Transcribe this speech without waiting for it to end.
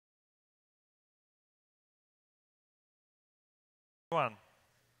Everyone,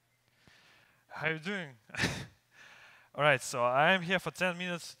 how you doing? All right, so I am here for 10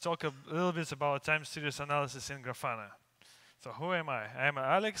 minutes to talk a little bit about time series analysis in Grafana. So who am I? I am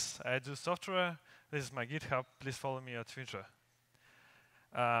Alex, I do software. This is my GitHub, please follow me on Twitter.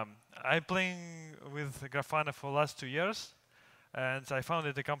 I'm playing with Grafana for the last 2 years, and I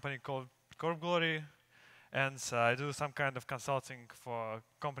founded a company called Corp Glory, and I do some kind of consulting for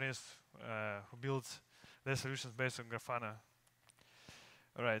companies who build their solutions based on Grafana.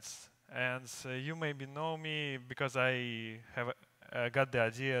 All right, and you maybe know me because I have got the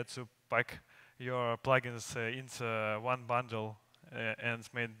idea to pack your plugins into one bundle and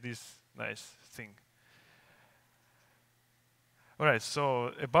made this nice thing. All right,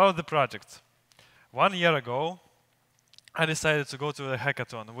 so about the project. 1 year ago, I decided to go to a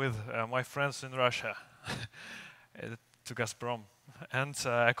hackathon with my friends in Russia, to Gazprom, and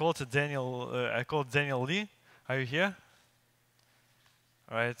I called Daniel Lee. Are you here?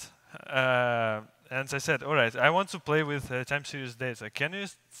 All right. And I said, all right, I want to play with time series data. Can you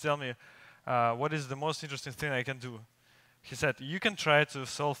tell me what is the most interesting thing I can do? He said, you can try to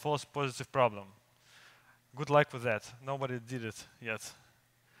solve false positive problem. Good luck with that. Nobody did it yet.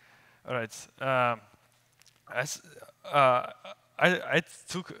 All right. I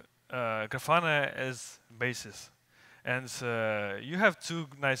took Grafana as basis. And you have two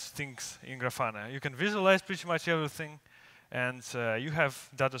nice things in Grafana. You can visualize pretty much everything, and you have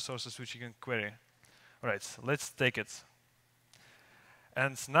data sources which you can query. All right, so let's take it.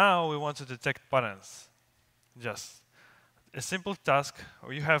 And now we want to detect patterns. Just a simple task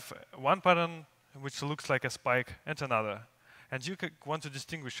where you have one pattern which looks like a spike and another, and you want to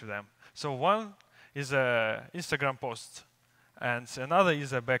distinguish them. So one is an Instagram post, and another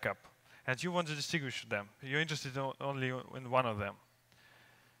is a backup, and you want to distinguish them. You're interested only in one of them.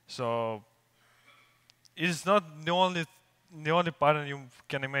 So it's not the only pattern you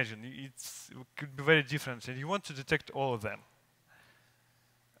can imagine. It could be very different, and you want to detect all of them.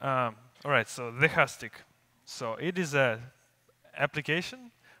 All right, so the Hastic. So it is an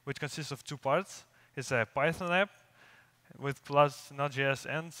application which consists of two parts. It's a Python app with plus Node.js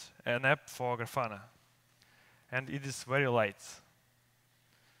and an app for Grafana. And it is very light.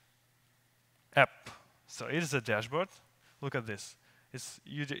 App. So it is a dashboard. Look at this.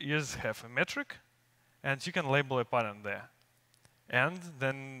 You just have a metric, and you can label a pattern there. And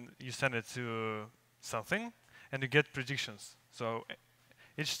then you send it to something, and you get predictions. So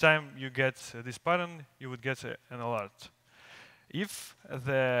each time you get this pattern, you would get an alert. If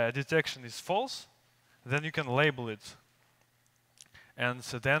the detection is false, then you can label it. And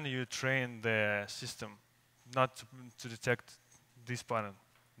so then you train the system not to detect this pattern.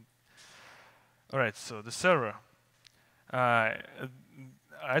 All right, so the server.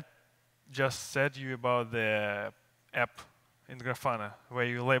 I just said you about the app in Grafana, where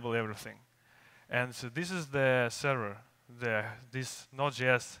you label everything. And so this is the server, this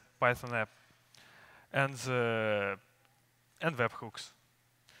Node.js Python app, and webhooks,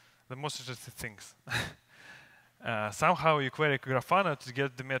 the most interesting things. Somehow you query Grafana to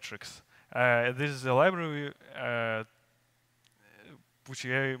get the metrics. This is a library which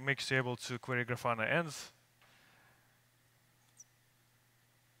makes you able to query Grafana ends.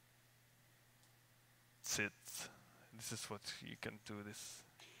 That's it. This is what you can do this.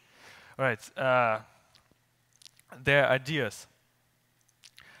 All right, their ideas.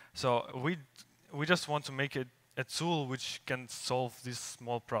 So we just want to make it a tool which can solve this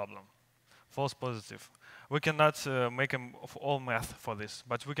small problem, false positive. We cannot make all math for this,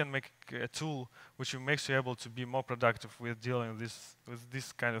 but we can make a tool which makes you able to be more productive with dealing with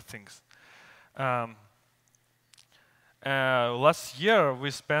these kind of things. Last year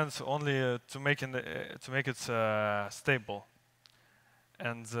we spent only to make it stable,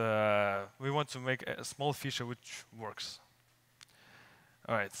 and we want to make a small feature which works.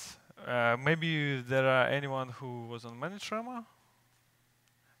 All right, maybe there are anyone who was on Manitrama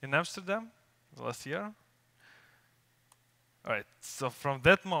in Amsterdam last year. All right, so from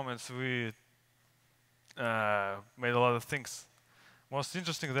that moment we made a lot of things. Most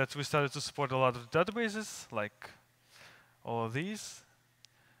interesting that we started to support a lot of databases, like all of these,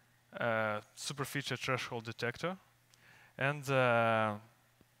 super feature threshold detector, and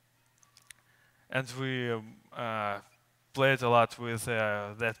we played a lot with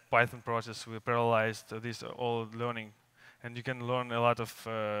that Python process. We parallelized this all learning, and you can learn a lot of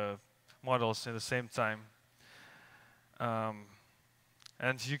models at the same time.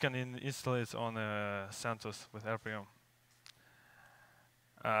 And you can install it on CentOS with RPM.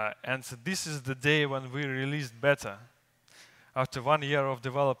 And so this is the day when we released beta. After 1 year of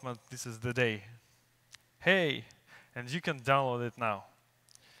development, this is the day. Hey, and you can download it now.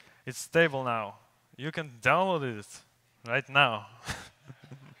 It's stable now. You can download it right now.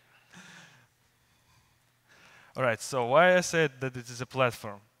 All right, so why I said that it is a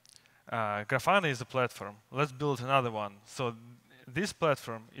platform? Grafana is a platform. Let's build another one. So this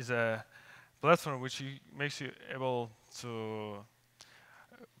platform is a platform which makes you able to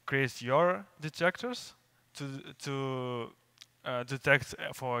create your detectors to detect,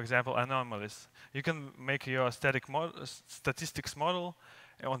 for example, anomalies. You can make your statistics model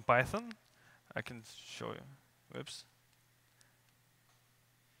on Python. I can show you. Whoops.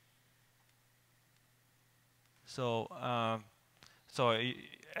 So,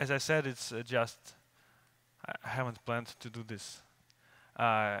 as I said, it's just I haven't planned to do this.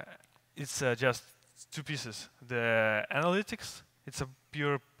 It's just two pieces. The analytics, it's a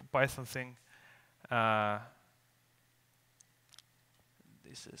pure Python thing.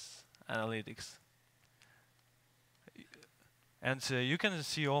 This is analytics. And you can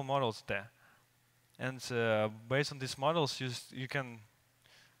see all models there. And based on these models, you can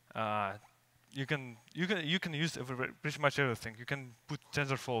use pretty much everything. You can put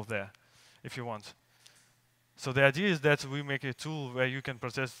TensorFlow there if you want. So the idea is that we make a tool where you can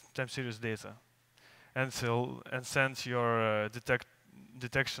process time series data and send your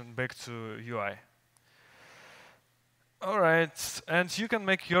detection back to UI. All right, and you can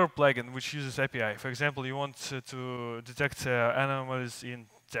make your plugin which uses API. For example, you want to detect anomalies in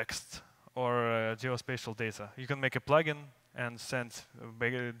text or geospatial data. You can make a plugin and send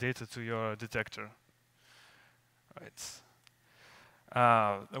data to your detector. Right.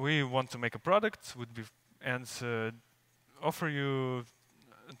 We want to make a product and offer you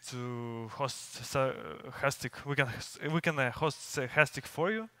to host Hastic. We can host Hastic for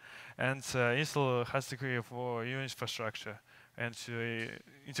you and install Hastic for your infrastructure and to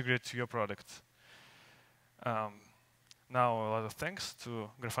integrate to your product. Now a lot of thanks to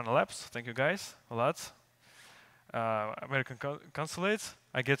Grafana Labs. Thank you guys a lot. American Consulate.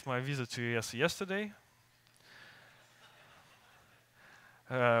 I get my visa to US yesterday.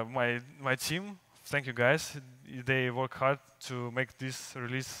 My team, thank you guys. They work hard to make this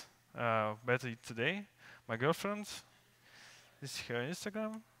release better today. My girlfriend, this is her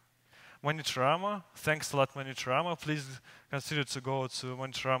Instagram. Monitorama, thanks a lot Monitorama. Please consider to go to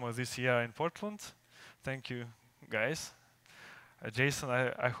Monitorama this year in Portland. Thank you guys. Jason,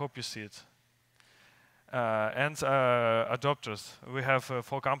 I hope you see it. And adopters. We have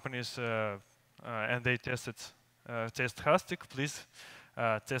 4 companies and they test Hastic. Please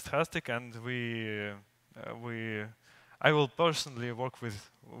test Hastic, and I will personally work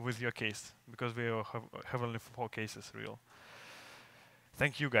with your case because we have only 4 cases real.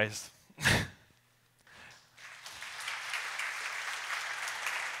 Thank you guys.